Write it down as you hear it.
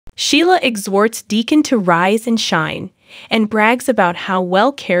Sheila exhorts Deacon to rise and shine, and brags about how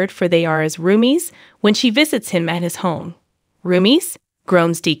well cared for they are as roomies when she visits him at his home. "Roomies?"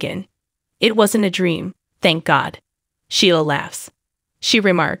 groans Deacon. "It wasn't a dream, thank God." Sheila laughs. She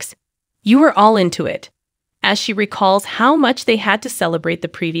remarks, "You were all into it," as she recalls how much they had to celebrate the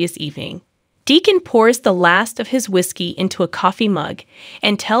previous evening. Deacon pours the last of his whiskey into a coffee mug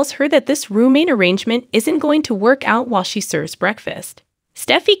and tells her that this roommate arrangement isn't going to work out while she serves breakfast.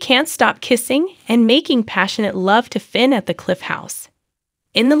 Steffy can't stop kissing and making passionate love to Finn at the Cliff house.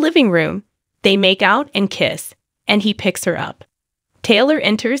 In the living room, they make out and kiss, and he picks her up. Taylor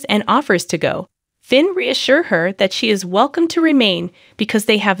enters and offers to go. Finn reassures her that she is welcome to remain because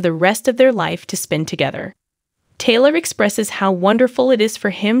they have the rest of their life to spend together. Taylor expresses how wonderful it is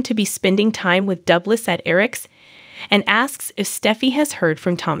for him to be spending time with Douglas at Eric's and asks if Steffy has heard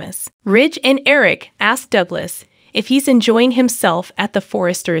from Thomas. Ridge and Eric ask Douglas if he's enjoying himself at the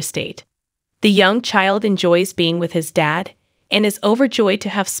Forrester estate. The young child enjoys being with his dad and is overjoyed to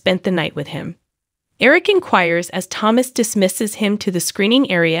have spent the night with him. Eric inquires as Thomas dismisses him to the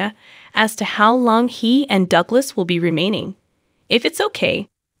screening area as to how long he and Douglas will be remaining. If it's okay,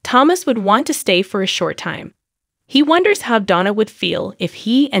 Thomas would want to stay for a short time. He wonders how Donna would feel if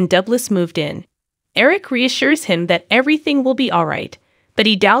he and Douglas moved in. Eric reassures him that everything will be all right, but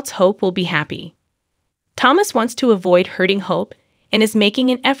he doubts Hope will be happy. Thomas wants to avoid hurting Hope and is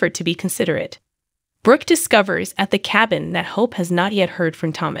making an effort to be considerate. Brooke discovers at the cabin that Hope has not yet heard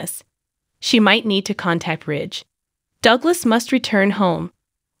from Thomas. She might need to contact Ridge. Douglas must return home.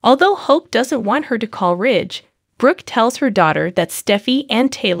 Although Hope doesn't want her to call Ridge, Brooke tells her daughter that Steffy and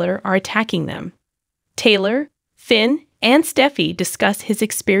Taylor are attacking them. Taylor, Finn, and Steffy discuss his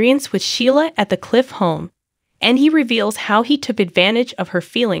experience with Sheila at the Cliff home, and he reveals how he took advantage of her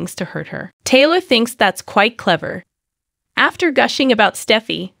feelings to hurt her. Taylor thinks that's quite clever. After gushing about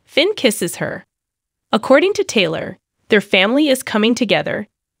Steffy, Finn kisses her. According to Taylor, their family is coming together,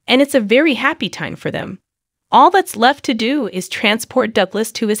 and it's a very happy time for them. All that's left to do is transport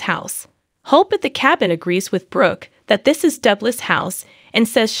Douglas to his house. Hope at the cabin agrees with Brooke that this is Douglas' house and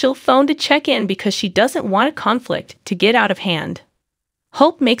says she'll phone to check in because she doesn't want a conflict to get out of hand.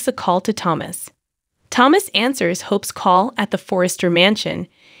 Hope makes a call to Thomas. Thomas answers Hope's call at the Forrester mansion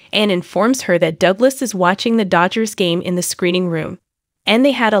and informs her that Douglas is watching the Dodgers game in the screening room, and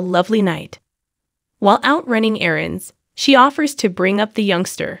they had a lovely night. While out running errands, she offers to bring up the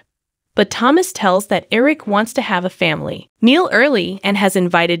youngster, but Thomas tells that Eric wants to have a family meal early and has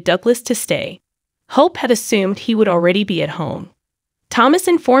invited Douglas to stay. Hope had assumed he would already be at home. Thomas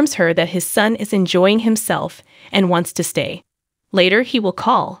informs her that his son is enjoying himself and wants to stay. Later, he will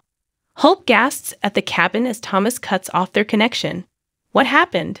call. Hope gasps at the cabin as Thomas cuts off their connection. "What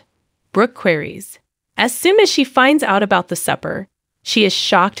happened?" Brooke queries. As soon as she finds out about the supper, she is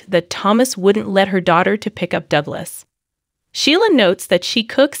shocked that Thomas wouldn't let her daughter to pick up Douglas. Sheila notes that she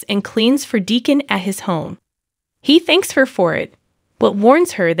cooks and cleans for Deacon at his home. He thanks her for it, but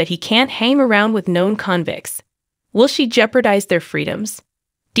warns her that he can't hang around with known convicts. Will she jeopardize their freedoms?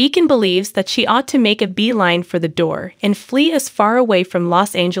 Deacon believes that she ought to make a beeline for the door and flee as far away from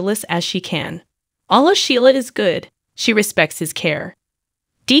Los Angeles as she can. Although Sheila is good, she respects his care.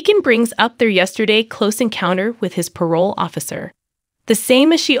 Deacon brings up their yesterday close encounter with his parole officer. The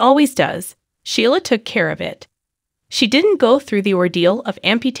same as she always does, Sheila took care of it. She didn't go through the ordeal of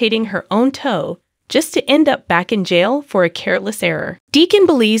amputating her own toe just to end up back in jail for a careless error. Deacon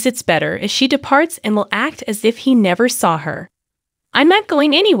believes it's better if she departs and will act as if he never saw her. "I'm not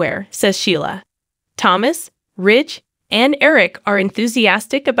going anywhere," says Sheila. Thomas, Ridge, and Eric are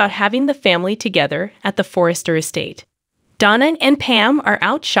enthusiastic about having the family together at the Forrester estate. Donna and Pam are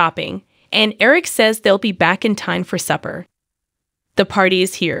out shopping, and Eric says they'll be back in time for supper. The party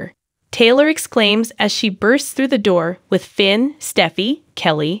is here, Taylor exclaims as she bursts through the door with Finn, Steffy,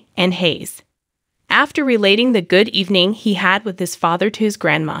 Kelly, and Hayes. After relating the good evening he had with his father to his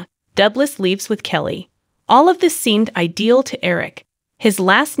grandma, Douglas leaves with Kelly. All of this seemed ideal to Eric. His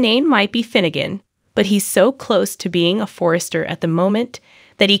last name might be Finnegan, but he's so close to being a Forrester at the moment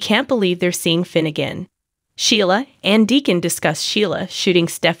that he can't believe they're seeing Finn again. Sheila and Deacon discuss Sheila shooting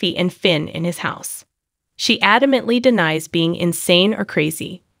Steffy and Finn in his house. She adamantly denies being insane or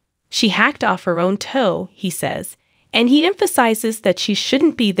crazy. She hacked off her own toe, he says, and he emphasizes that she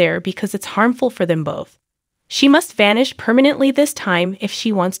shouldn't be there because it's harmful for them both. She must vanish permanently this time if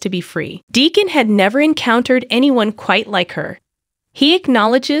she wants to be free. Deacon had never encountered anyone quite like her. He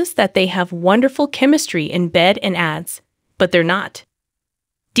acknowledges that they have wonderful chemistry in bed and adds, but they're not.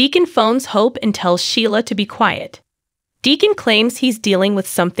 Deacon phones Hope and tells Sheila to be quiet. Deacon claims he's dealing with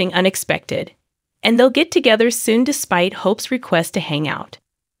something unexpected, and they'll get together soon despite Hope's request to hang out.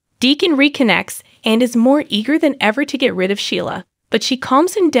 Deacon reconnects and is more eager than ever to get rid of Sheila, but she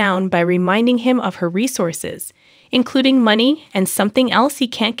calms him down by reminding him of her resources, including money and something else he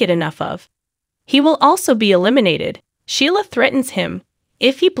can't get enough of. He will also be eliminated. Sheila threatens him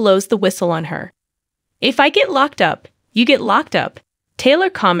if he blows the whistle on her. "If I get locked up, you get locked up,"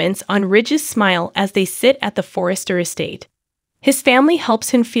 Taylor comments on Ridge's smile as they sit at the Forrester estate. His family helps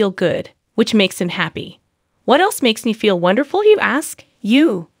him feel good, which makes him happy. "What else makes me feel wonderful, you ask?"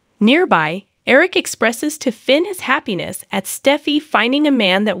 "You." Nearby, Eric expresses to Finn his happiness at Steffy finding a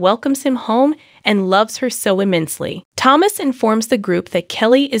man that welcomes him home and loves her so immensely. Thomas informs the group that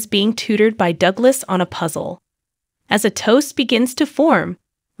Kelly is being tutored by Douglas on a puzzle. As a toast begins to form,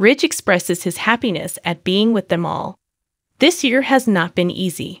 Ridge expresses his happiness at being with them all. This year has not been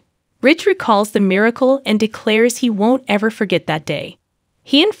easy. Ridge recalls the miracle and declares he won't ever forget that day.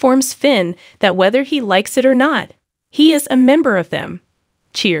 He informs Finn that whether he likes it or not, he is a member of them.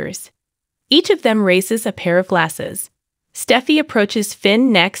 Cheers. Each of them raises a pair of glasses. Steffy approaches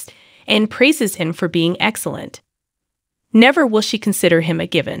Finn next and praises him for being excellent. Never will she consider him a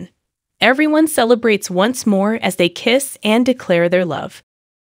given. Everyone celebrates once more as they kiss and declare their love.